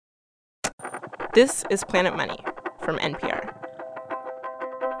This is Planet Money from NPR.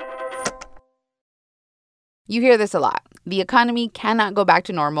 You hear this a lot. The economy cannot go back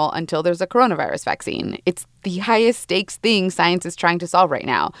to normal until there's a coronavirus vaccine. It's the highest stakes thing science is trying to solve right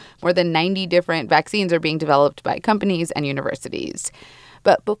now. More than 90 different vaccines are being developed by companies and universities.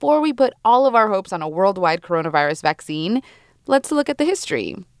 But before we put all of our hopes on a worldwide coronavirus vaccine, let's look at the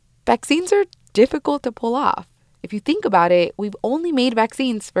history. Vaccines are difficult to pull off. If you think about it, we've only made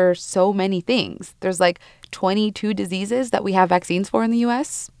vaccines for so many things. There's like 22 diseases that we have vaccines for in the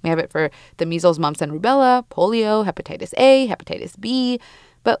U.S. We have it for the measles, mumps, and rubella, polio, hepatitis A, hepatitis B.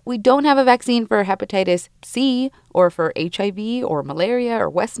 But we don't have a vaccine for hepatitis C or for HIV or malaria or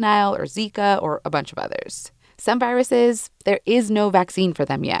West Nile or Zika or a bunch of others. Some viruses, there is no vaccine for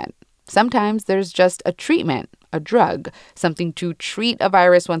them yet. Sometimes there's just a treatment, a drug, something to treat a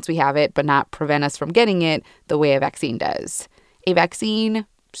virus once we have it, but not prevent us from getting it the way a vaccine does. A vaccine,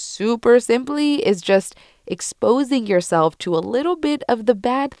 super simply, is just exposing yourself to a little bit of the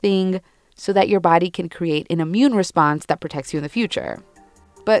bad thing so that your body can create an immune response that protects you in the future.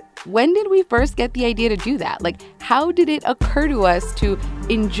 But when did we first get the idea to do that? Like, how did it occur to us to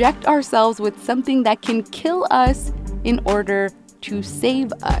inject ourselves with something that can kill us in order to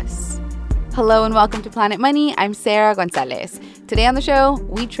save us? Hello and welcome to Planet Money. I'm Sarah Gonzalez. Today on the show,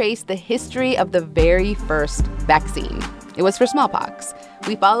 we trace the history of the very first vaccine. It was for smallpox.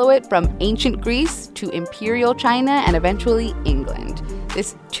 We follow it from ancient Greece to imperial China and eventually England.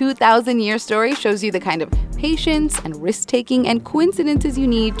 This 2,000-year story shows you the kind of patience and risk-taking and coincidences you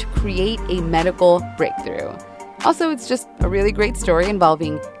need to create a medical breakthrough. Also, it's just a really great story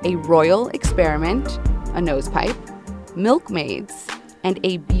involving a royal experiment, a nosepipe, milkmaids, and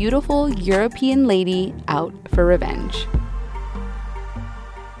a beautiful European lady out for revenge.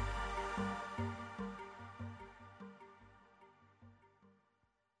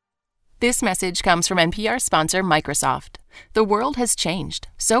 This message comes from NPR sponsor Microsoft. The world has changed,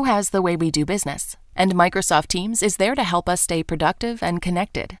 so has the way we do business. And Microsoft Teams is there to help us stay productive and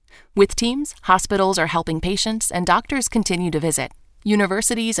connected. With Teams, hospitals are helping patients and doctors continue to visit.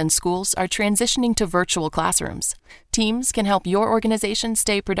 Universities and schools are transitioning to virtual classrooms. Teams can help your organization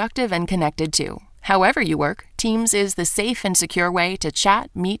stay productive and connected too. However you work, Teams is the safe and secure way to chat,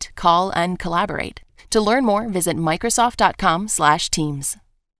 meet, call, and collaborate. To learn more, visit Microsoft.com/Teams.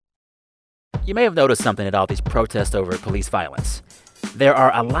 You may have noticed something at all these protests over police violence. There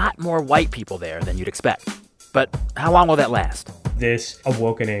are a lot more white people there than you'd expect. But how long will that last? This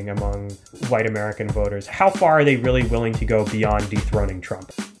awakening among white American voters, how far are they really willing to go beyond dethroning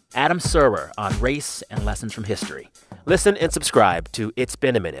Trump? Adam Serwer on race and lessons from history. Listen and subscribe to It's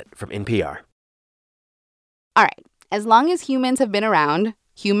Been a Minute from NPR. All right, as long as humans have been around,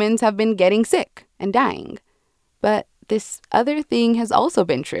 humans have been getting sick and dying. But this other thing has also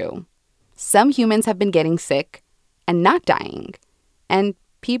been true. Some humans have been getting sick and not dying. And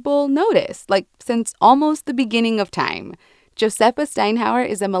people notice, like since almost the beginning of time. Josefa Steinhauer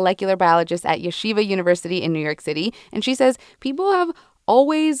is a molecular biologist at Yeshiva University in New York City, and she says people have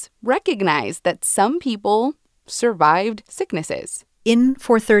always recognized that some people survived sicknesses. In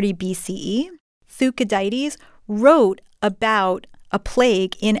 430 BCE, Thucydides wrote about a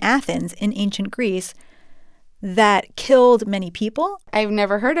plague in Athens in ancient Greece that killed many people. I've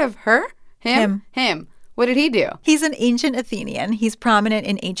never heard of her. Him. What did he do? He's an ancient Athenian. He's prominent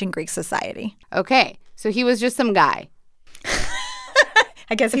in ancient Greek society. Okay, so he was just some guy.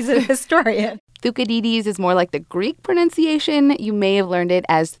 I guess he's a historian. Thucydides is more like the Greek pronunciation. You may have learned it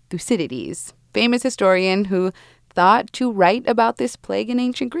as Thucydides, famous historian who thought to write about this plague in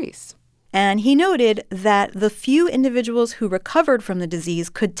ancient Greece. And he noted that the few individuals who recovered from the disease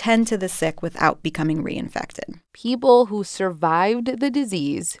could tend to the sick without becoming reinfected. People who survived the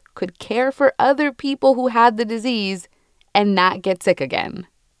disease could care for other people who had the disease and not get sick again.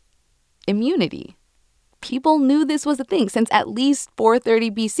 Immunity. People knew this was a thing since at least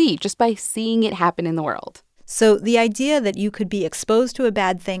 430 BC, just by seeing it happen in the world. So the idea that you could be exposed to a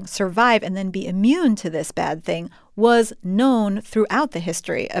bad thing, survive, and then be immune to this bad thing was known throughout the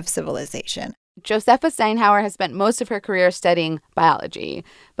history of civilization. Josefa Steinhauer has spent most of her career studying biology,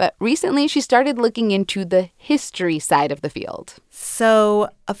 but recently she started looking into the history side of the field. So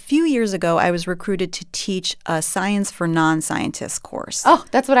a few years ago, I was recruited to teach a science for non-scientists course. Oh,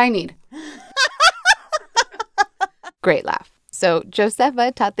 that's what I need. Great laugh. So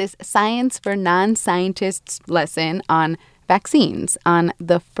Josefa taught this science for non-scientists lesson on vaccines, on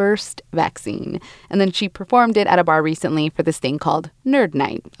the first vaccine. And then she performed it at a bar recently for this thing called Nerd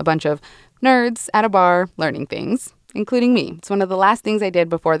Night, a bunch of nerds at a bar learning things, including me. It's one of the last things I did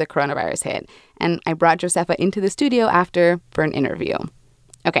before the coronavirus hit. And I brought Josefa into the studio after for an interview.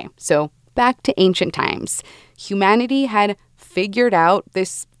 Okay, so back to ancient times. Humanity had figured out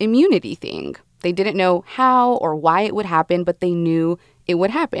this immunity thing. They didn't know how or why it would happen, but they knew it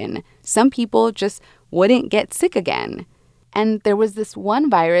would happen. Some people just wouldn't get sick again. And there was this one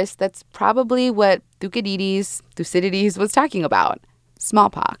virus that's probably what Thucydides was talking about,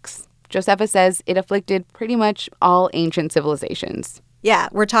 smallpox. Josefa says it afflicted pretty much all ancient civilizations. Yeah,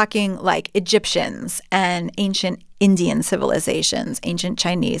 we're talking like Egyptians and ancient Indian civilizations, ancient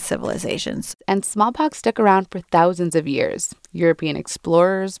Chinese civilizations. And smallpox stuck around for thousands of years. European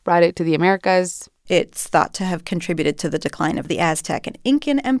explorers brought it to the Americas. It's thought to have contributed to the decline of the Aztec and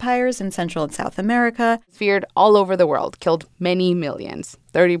Incan empires in Central and South America. Feared all over the world, killed many millions,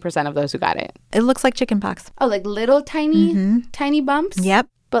 30% of those who got it. It looks like chickenpox. Oh, like little tiny bumps? Yep.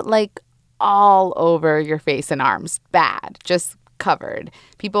 But like all over your face and arms. Bad. Just covered.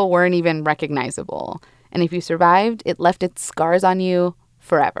 People weren't even recognizable. And if you survived, it left its scars on you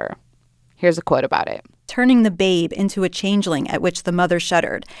forever. Here's a quote about it. Turning the babe into a changeling at which the mother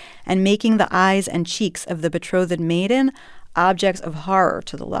shuddered, and making the eyes and cheeks of the betrothed maiden objects of horror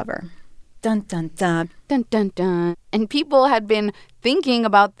to the lover. Dun, dun, dun. Dun, dun, dun. And people had been thinking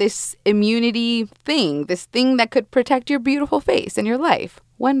about this immunity thing, this thing that could protect your beautiful face and your life,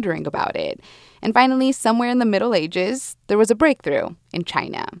 wondering about it. And finally, somewhere in the Middle Ages, there was a breakthrough in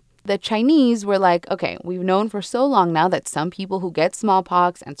China. The Chinese were like, okay, we've known for so long now that some people who get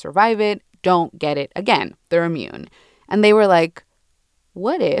smallpox and survive it don't get it again. They're immune. And they were like,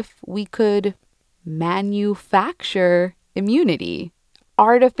 what if we could manufacture immunity,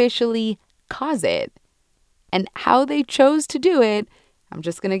 artificially cause it? And how they chose to do it, I'm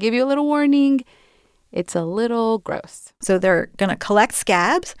just going to give you a little warning. It's a little gross. So they're going to collect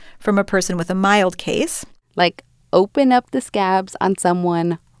scabs from a person with a mild case. Like open up the scabs on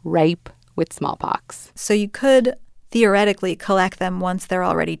someone ripe with smallpox. So you could theoretically collect them once they're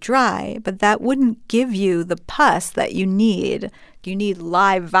already dry, but that wouldn't give you the pus that you need. You need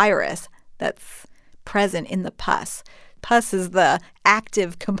live virus that's present in the pus. Pus is the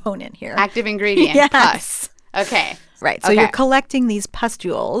active component here. Active ingredient, yes. Pus. Okay. Right. So okay. You're collecting these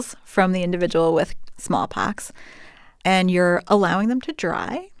pustules from the individual with smallpox, and you're allowing them to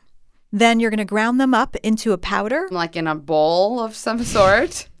dry. Then you're going to ground them up into a powder. Like in a bowl of some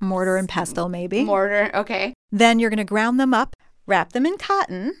sort. Mortar and pestle, maybe. Mortar, okay. Then you're going to ground them up, wrap them in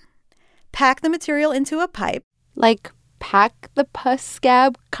cotton, pack the material into a pipe. Like pack the pus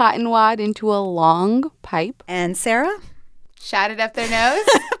scab cotton wad into a long pipe. And Sarah? Shot it up their nose.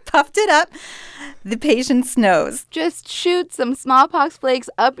 Puffed it up the patient's nose. Just shoot some smallpox flakes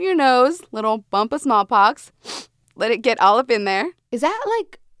up your nose, little bump of smallpox. Let it get all up in there. Is that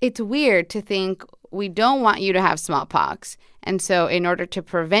like... It's weird to think we don't want you to have smallpox. And so in order to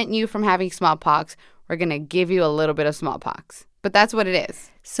prevent you from having smallpox, we're going to give you a little bit of smallpox. But that's what it is.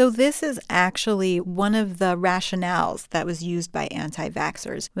 So this is actually one of the rationales that was used by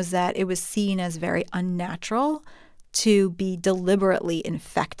anti-vaxxers, was that it was seen as very unnatural to be deliberately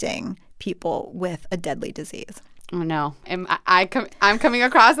infecting people with a deadly disease. Oh, no. I'm coming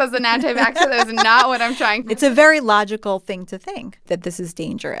across as an anti-vaxxer. That is not what I'm trying to. It's a very logical thing to think, that this is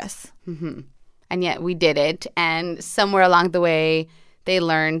dangerous. Mm-hmm. And yet we did it. And somewhere along the way, they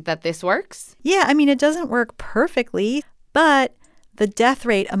learned that this works. Yeah, I mean, it doesn't work perfectly, but the death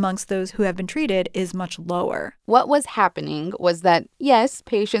rate amongst those who have been treated is much lower. What was happening was that, yes,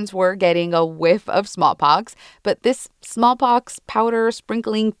 patients were getting a whiff of smallpox, but this smallpox powder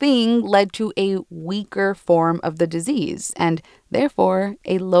sprinkling thing led to a weaker form of the disease and therefore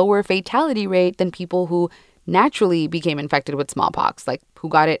a lower fatality rate than people who naturally became infected with smallpox, like who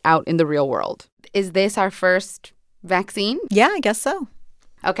got it out in the real world. Is this our first vaccine? Yeah, I guess so.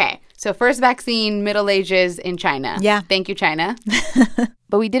 Okay, so first vaccine, Middle Ages in China. Yeah. Thank you, China.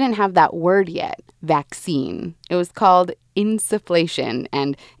 But we didn't have that word yet, vaccine. It was called insufflation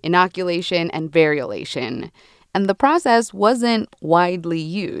and inoculation and variolation. And the process wasn't widely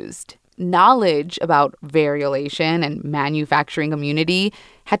used. Knowledge about variolation and manufacturing immunity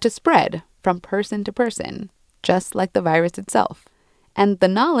had to spread from person to person, just like the virus itself. And the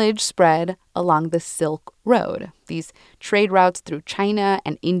knowledge spread along the Silk Road, these trade routes through China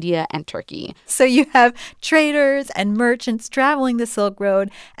and India and Turkey. So you have traders and merchants traveling the Silk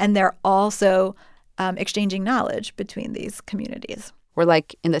Road, and they're also exchanging knowledge between these communities. We're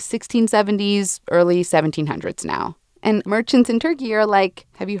like in the 1670s, early 1700s now. And merchants in Turkey are like,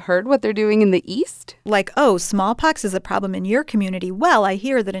 have you heard what they're doing in the East? Like, oh, smallpox is a problem in your community. Well, I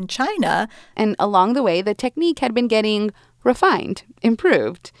hear that in China. And along the way, the technique had been getting refined,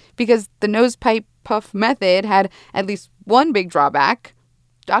 improved, because the nose pipe puff method had at least one big drawback.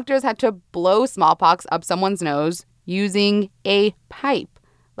 Doctors had to blow smallpox up someone's nose using a pipe,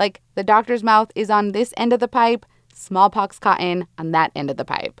 Like the doctor's mouth is on this end of the pipe, smallpox cotton on that end of the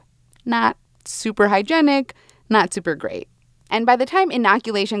pipe. Not super hygienic, not super great. And by the time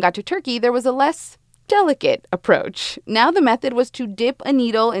inoculation got to Turkey, there was a less delicate approach. Now the method was to dip a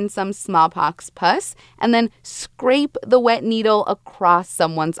needle in some smallpox pus and then scrape the wet needle across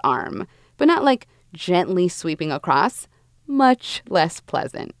someone's arm. But not like gently sweeping across. Much less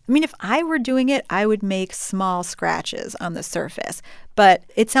pleasant. I mean, if I were doing it, I would make small scratches on the surface. But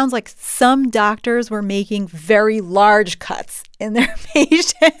it sounds like some doctors were making very large cuts in their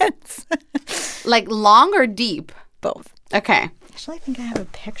patients. Like long or deep? Both. Okay. Actually, I think I have a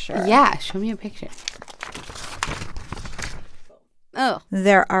picture. Yeah, show me a picture. Oh.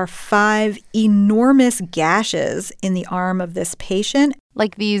 There are 5 enormous gashes in the arm of this patient.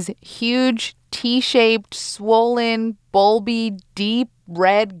 Like these huge T-shaped, swollen, bulby, deep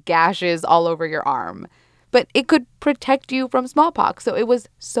red gashes all over your arm. But it could protect you from smallpox, so it was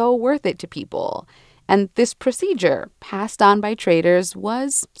so worth it to people. And this procedure, passed on by traders,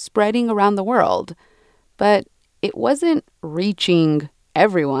 was spreading around the world. But it wasn't reaching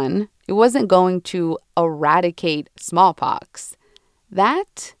everyone. It wasn't going to eradicate smallpox.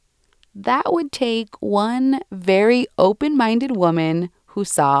 That would take one very open-minded woman who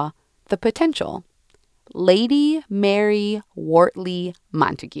saw the potential. Lady Mary Wortley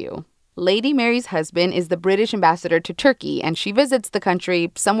Montagu. Lady Mary's husband is the British ambassador to Turkey, and she visits the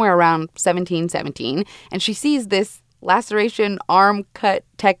country somewhere around 1717, and she sees this laceration arm cut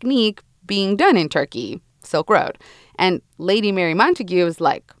technique being done in Turkey, Silk Road. And Lady Mary Montagu is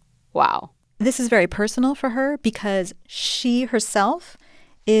like, wow. This is very personal for her because she herself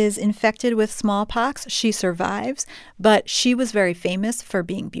is infected with smallpox. She survives, but she was very famous for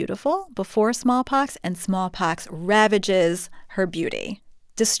being beautiful before smallpox, and smallpox ravages her beauty,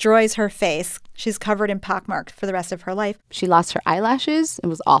 destroys her face. She's covered in pockmarks for the rest of her life. She lost her eyelashes. It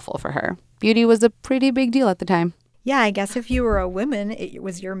was awful for her. Beauty was a pretty big deal at the time. Yeah, I guess if you were a woman, it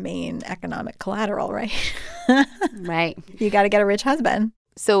was your main economic collateral, right? Right. You got to get a rich husband.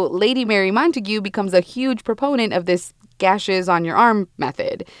 So Lady Mary Montagu becomes a huge proponent of this gashes on your arm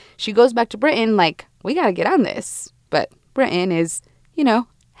method. She goes back to Britain like, we got to get on this. But Britain is,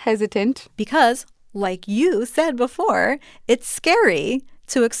 hesitant. Because, like you said before, it's scary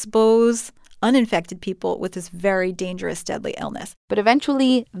to expose uninfected people with this very dangerous, deadly illness. But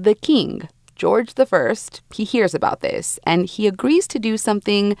eventually, the king, George I, he hears about this, and he agrees to do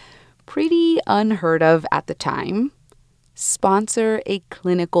something pretty unheard of at the time: sponsor a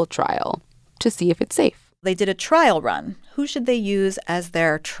clinical trial to see if it's safe. They did a trial run. Who should they use as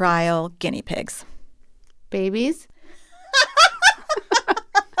their trial guinea pigs? Babies?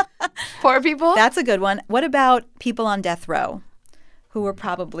 Poor people? That's a good one. What about people on death row who were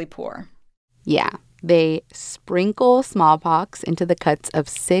probably poor? Yeah. They sprinkle smallpox into the cuts of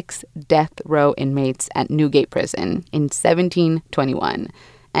 6 death row inmates at Newgate Prison in 1721.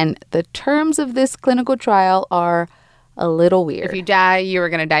 And the terms of this clinical trial are a little weird. If you die, you were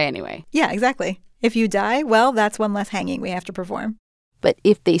going to die anyway. Yeah, exactly. If you die, well, that's one less hanging we have to perform. But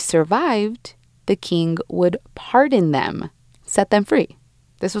if they survived, the king would pardon them, set them free.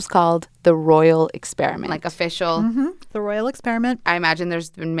 This was called the royal experiment. Like official. Mm-hmm. The royal experiment. I imagine there's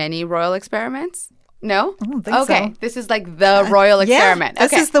been many royal experiments. No? I don't think okay. so. This is like the royal experiment. Yeah,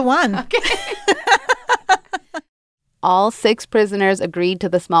 this is the one. Okay. All 6 prisoners agreed to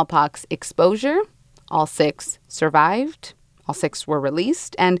the smallpox exposure. All 6 survived. All 6 were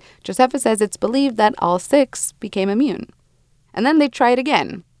released. And Josefa says it's believed that all 6 became immune. And then they tried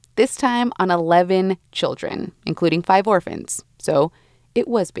again, this time on 11 children, including 5 orphans. So it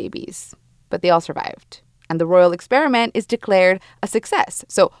was babies, but they all survived. And the royal experiment is declared a success.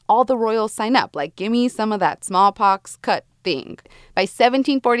 So all the royals sign up, like, give me some of that smallpox cut thing. By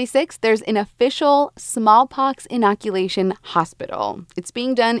 1746, there's an official smallpox inoculation hospital. It's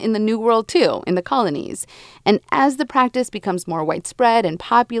being done in the New World, too, in the colonies. And as the practice becomes more widespread and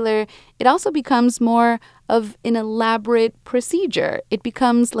popular, it also becomes more of an elaborate procedure. It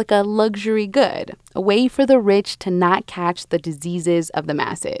becomes like a luxury good, a way for the rich to not catch the diseases of the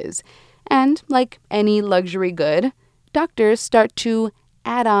masses. And like any luxury good, doctors start to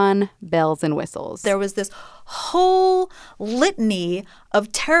add on bells and whistles. There was this whole litany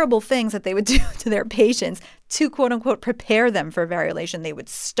of terrible things that they would do to their patients to, quote unquote, prepare them for variolation. They would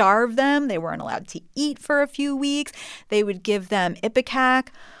starve them. They weren't allowed to eat for a few weeks. They would give them Ipecac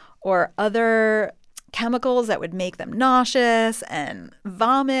or other chemicals that would make them nauseous and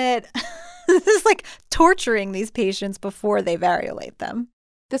vomit. This is like torturing these patients before they variolate them.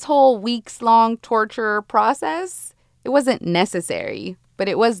 This whole weeks-long torture process, it wasn't necessary, but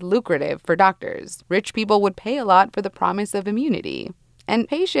it was lucrative for doctors. Rich people would pay a lot for the promise of immunity. and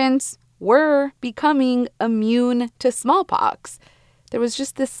patients were becoming immune to smallpox. There was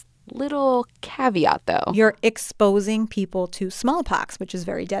just this little caveat, though. You're exposing people to smallpox, which is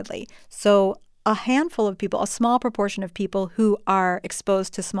very deadly. So a handful of people, a small proportion of people who are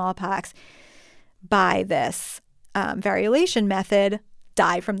exposed to smallpox by this variolation method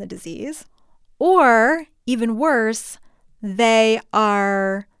die from the disease. Or, even worse, they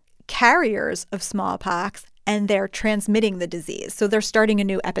are carriers of smallpox and they're transmitting the disease. So they're starting a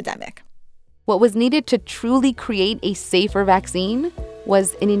new epidemic. What was needed to truly create a safer vaccine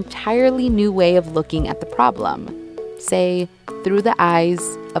was an entirely new way of looking at the problem, say, through the eyes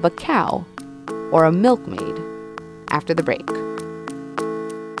of a cow or a milkmaid. After the break.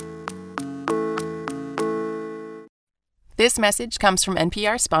 This message comes from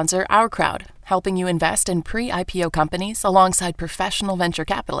NPR sponsor Our Crowd, helping you invest in pre-IPO companies alongside professional venture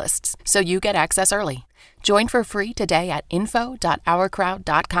capitalists so you get access early. Join for free today at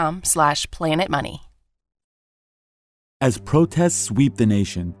info.ourcrowd.com/planetmoney. As protests sweep the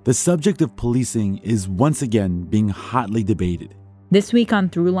nation, the subject of policing is once again being hotly debated. This week on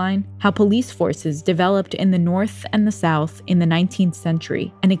Throughline, how police forces developed in the North and the South in the 19th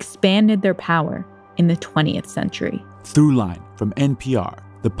century and expanded their power in the 20th century. Throughline from NPR,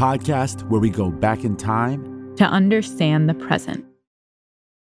 the podcast where we go back in time to understand the present.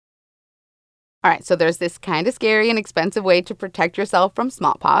 All right, so there's this kind of scary and expensive way to protect yourself from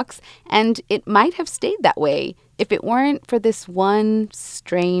smallpox, and it might have stayed that way if it weren't for this one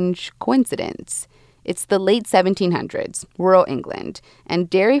strange coincidence. It's the late 1700s, rural England, and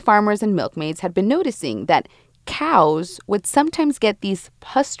dairy farmers and milkmaids had been noticing that cows would sometimes get these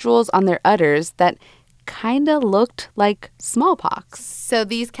pustules on their udders that kind of looked like smallpox. So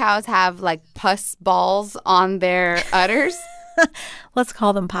these cows have like pus balls on their udders? Let's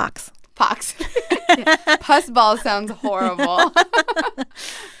call them pox. Pox. Pus balls sounds horrible.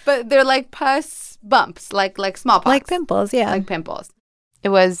 But they're like pus bumps, like smallpox. Like pimples, yeah. Like pimples. It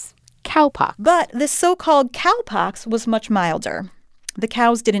was cowpox. But this so-called cowpox was much milder. The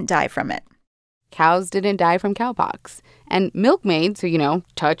cows didn't die from it. Cows didn't die from cowpox. And milkmaids who,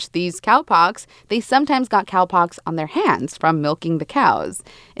 touched these cowpox, they sometimes got cowpox on their hands from milking the cows.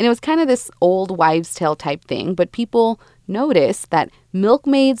 And it was kind of this old wives' tale type thing, but people noticed that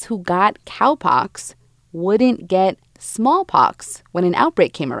milkmaids who got cowpox wouldn't get smallpox when an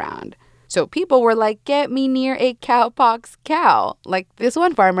outbreak came around. So people were like, get me near a cowpox cow. Like this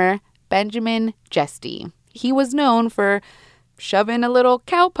one farmer, Benjamin Jesty. He was known for shoving a little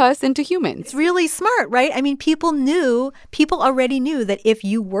cow pus into humans. It's really smart, right? I mean, people already knew that if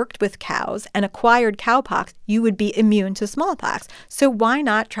you worked with cows and acquired cowpox, you would be immune to smallpox. So why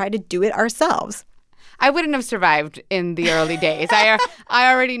not try to do it ourselves? I wouldn't have survived in the early days. I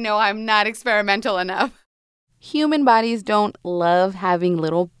already know I'm not experimental enough. Human bodies don't love having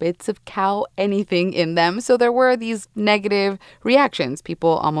little bits of cow anything in them, so there were these negative reactions. People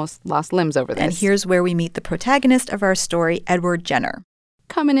almost lost limbs over this. And here's where we meet the protagonist of our story, Edward Jenner.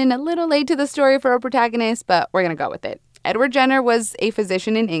 Coming in a little late to the story for our protagonist, but we're going to go with it. Edward Jenner was a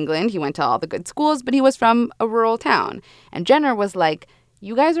physician in England. He went to all the good schools, but he was from a rural town. And Jenner was like,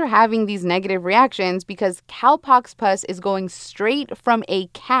 you guys are having these negative reactions because cowpox pus is going straight from a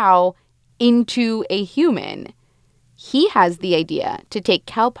cow into a human. He has the idea to take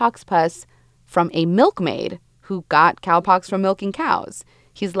cowpox pus from a milkmaid who got cowpox from milking cows.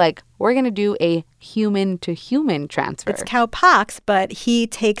 He's like, we're going to do a human-to-human transfer. It's cowpox, but he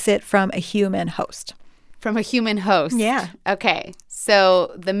takes it from a human host. From a human host? Yeah. Okay.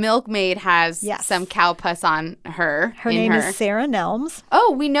 So the milkmaid has some cow pus on her. Her name is Sarah Nelms.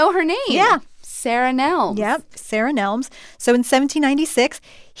 Oh, we know her name. Yeah. Sarah Nelms. Yep, Sarah Nelms. So in 1796,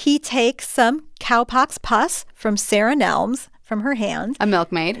 he takes some cowpox pus from Sarah Nelms from her hand. A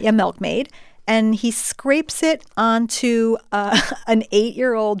milkmaid. A milkmaid. And he scrapes it onto an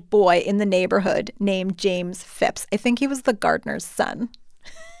 8-year-old boy in the neighborhood named James Phipps. I think he was the gardener's son.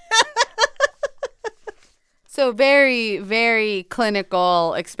 So very, very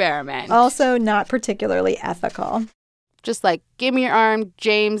clinical experiment. Also not particularly ethical. Just like, give me your arm,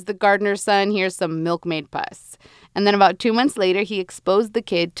 James, the gardener's son, here's some milkmaid pus. And then about 2 months later, he exposed the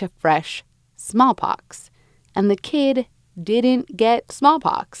kid to fresh smallpox. And the kid didn't get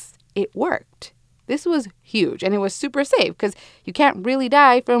smallpox. It worked. This was huge, and it was super safe because you can't really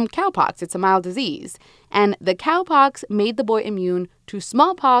die from cowpox. It's a mild disease. And the cowpox made the boy immune to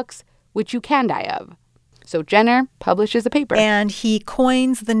smallpox, which you can die of. So Jenner publishes a paper. And he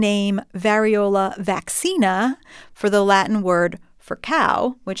coins the name variola vaccina for the Latin word for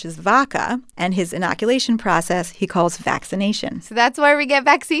cow, which is vacca. And his inoculation process he calls vaccination. So that's where we get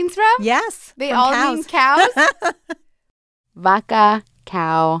vaccines from? Yes. They all mean cows? Vacca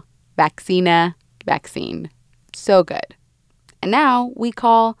cow, vaccina, vaccine. So good. And now we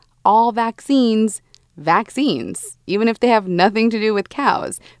call all vaccines vaccines, even if they have nothing to do with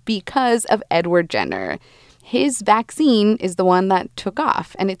cows, because of Edward Jenner. His vaccine is the one that took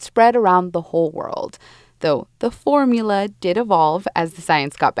off, and it spread around the whole world, though the formula did evolve as the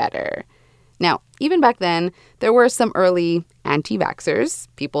science got better. Now, even back then, there were some early anti-vaxxers.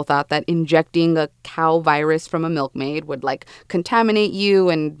 People thought that injecting a cow virus from a milkmaid would, contaminate you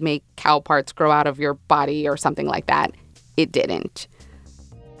and make cow parts grow out of your body or something like that. It didn't.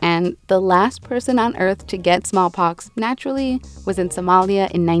 And the last person on Earth to get smallpox, naturally, was in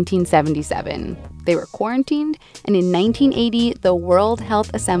Somalia in 1977. They were quarantined, and in 1980, the World Health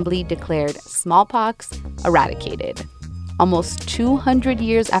Assembly declared smallpox eradicated. Almost 200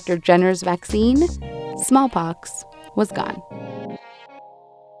 years after Jenner's vaccine, smallpox was gone.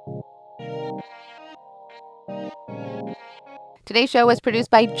 Today's show was produced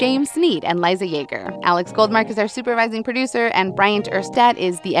by James Sneed and Liza Yeager. Alex Goldmark is our supervising producer, and Bryant Erstadt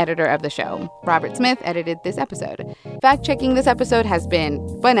is the editor of the show. Robert Smith edited this episode. Fact-checking this episode has been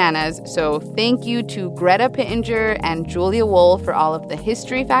bananas, so thank you to Greta Pittenger and Julia Wool for all of the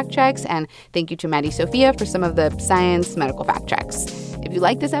history fact-checks, and thank you to Maddie Sophia for some of the science medical fact-checks. If you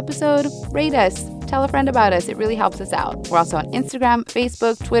like this episode, rate us. Tell a friend about us. It really helps us out. We're also on Instagram,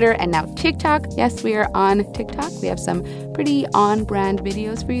 Facebook, Twitter, and now TikTok. Yes, we are on TikTok. We have some pretty on-brand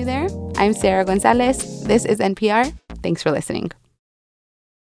videos for you there. I'm Sarah Gonzalez. This is NPR. Thanks for listening.